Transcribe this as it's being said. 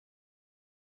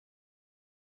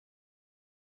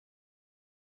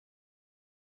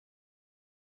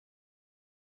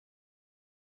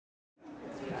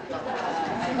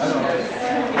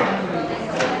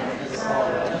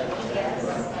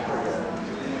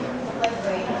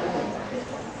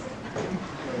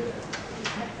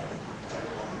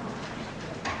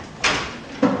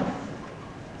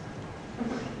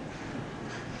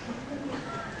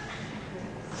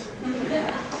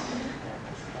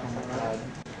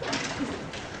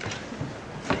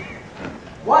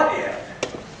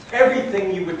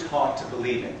everything you were taught to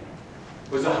believe in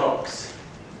was a hoax?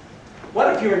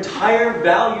 What if your entire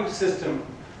value system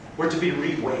were to be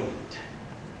reweighed?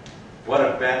 What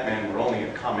if Batman were only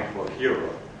a comic book hero?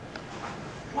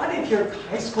 What if your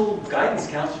high school guidance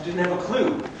counselor didn't have a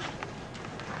clue?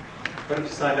 What if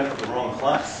you signed up for the wrong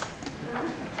class?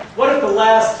 What if the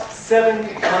last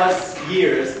 7+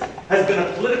 years has been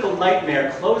a political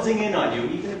nightmare closing in on you,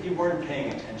 even if you weren't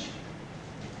paying attention?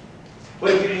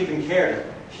 What if you didn't even care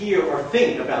to hear or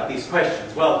think about these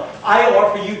questions? Well, I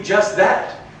offer you just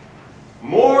that.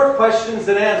 More questions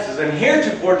than answers, and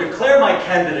heretofore declare my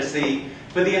candidacy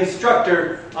for the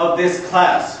instructor of this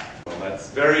class. Well,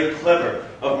 that's very clever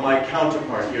of my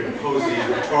counterpart here to pose these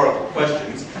rhetorical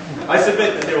questions. I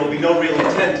submit that there will be no real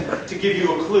intent to give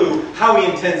you a clue how he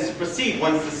intends to proceed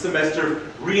once the semester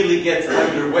really gets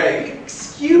underway.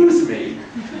 Excuse me.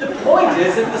 The point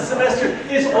is that the semester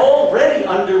is already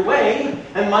underway,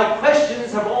 and my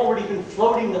questions have already been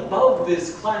floating above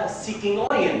this class-seeking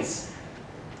audience,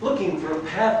 looking for a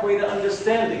pathway to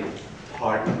understanding.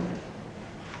 Pardon?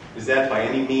 Is that by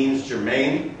any means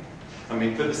germane? I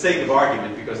mean, for the sake of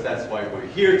argument, because that's why we're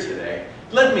here today,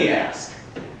 let me ask,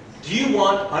 do you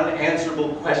want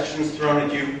unanswerable questions thrown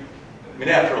at you? I mean,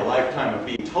 after a lifetime of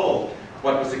being told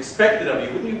what was expected of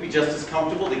you, wouldn't you be just as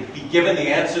comfortable to be given the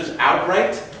answers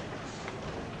outright?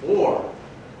 Or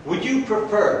would you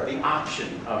prefer the option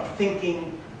of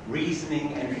thinking,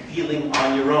 reasoning, and feeling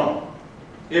on your own?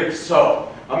 If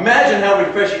so, imagine how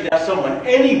refreshing to have someone,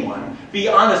 anyone, be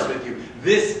honest with you.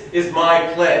 This is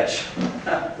my pledge.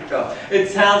 Well, it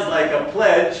sounds like a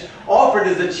pledge offered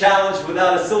as a challenge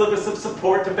without a syllabus of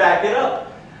support to back it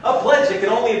up. A pledge that can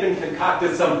only have been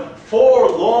concocted some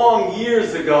 4 long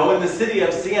years ago in the city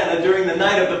of Siena during the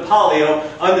night of the polio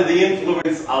under the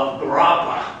influence of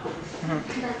grappa.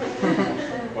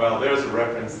 Well, there's a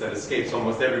reference that escapes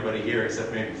almost everybody here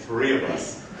except maybe 3 of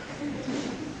us.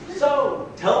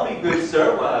 So, tell me, good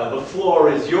sir, the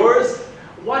floor is yours.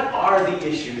 What are the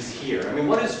issues here? I mean,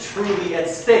 what is truly at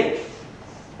stake?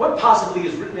 What possibly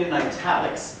is written in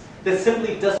italics that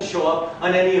simply doesn't show up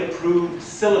on any approved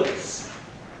syllabus?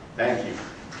 Thank you.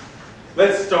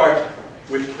 Let's start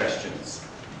with questions.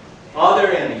 Are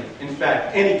there any, in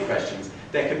fact, any questions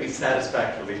that can be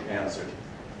satisfactorily answered?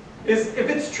 If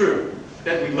it's true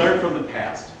that we learn from the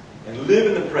past and live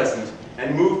in the present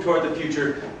and move toward the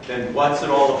future, then what's it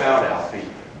all about, Alfie?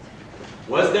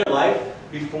 Was there life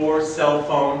before cell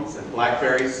phones and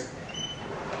Blackberries?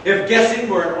 If guessing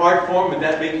were an art form, would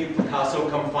that make you Picasso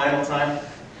come final time?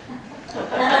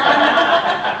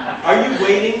 Are you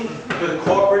waiting for the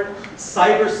corporate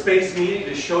cyberspace meeting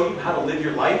to show you how to live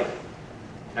your life?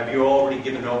 Have you already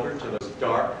given over to those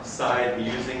dark side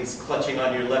musings clutching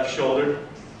on your left shoulder?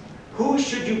 Who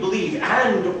should you believe,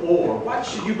 and or what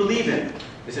should you believe in?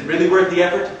 Is it really worth the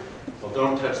effort? Well,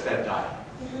 don't touch that dial.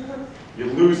 You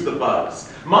lose the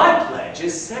buzz. My pledge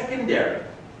is secondary.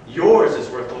 Yours is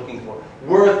worth looking for,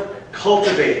 worth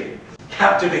cultivating.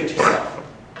 Captivate yourself.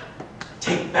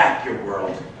 Take back your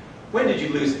world. When did you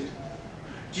lose it?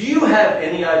 Do you have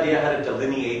any idea how to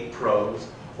delineate prose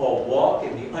or walk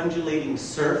in the undulating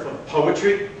surf of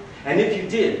poetry? And if you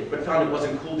did, but found it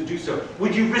wasn't cool to do so,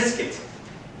 would you risk it?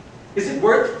 Is it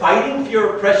worth fighting for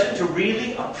your oppression to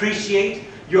really appreciate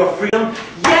your freedom?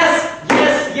 Yes,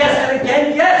 yes, yes, and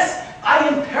again, yes! I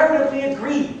imperatively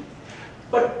agree.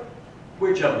 But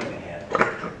we're jumping ahead.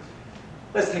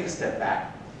 Let's take a step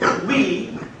back.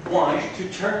 We want to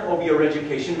turn over your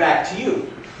education back to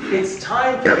you. It's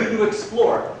time for you to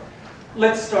explore.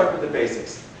 Let's start with the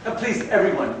basics. Now, please,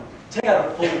 everyone, take out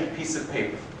a full piece of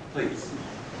paper, please.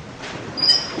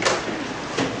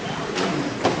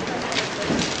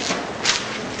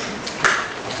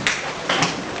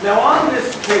 Now, on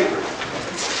this paper,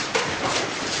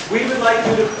 we would like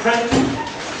you to print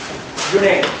your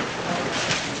name,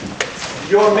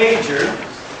 your major,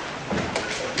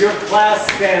 your class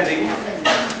standing,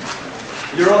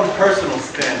 your own personal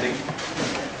standing,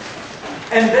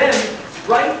 and then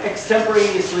write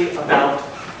extemporaneously about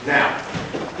now,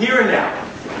 here and now,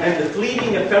 and the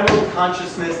fleeting ephemeral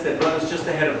consciousness that runs just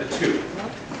ahead of the two.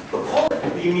 We'll call it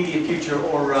the immediate future,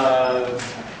 or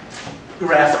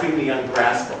grasping the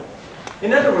ungraspable.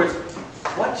 In other words,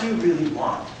 what do you really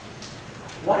want?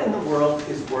 What in the world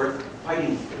is worth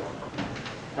fighting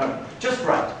for? Now, just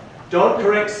write. Don't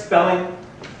correct spelling.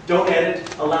 Don't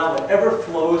edit. Allow whatever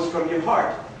flows from your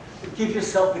heart. But give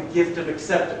yourself the gift of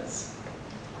acceptance.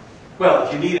 Well,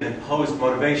 if you need an imposed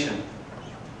motivation,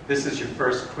 this is your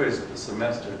first quiz of the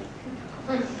semester.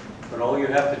 But all you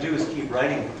have to do is keep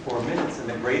writing for 4 minutes, and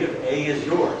the grade of A is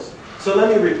yours. So let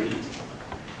me repeat.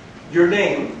 Your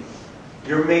name,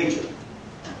 your major,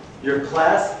 your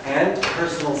class and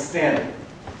personal standing.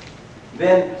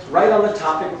 Then write on the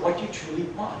topic what you truly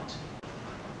want.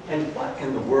 And what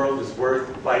in the world is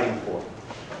worth fighting for?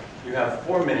 You have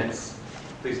 4 minutes.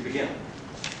 Please begin.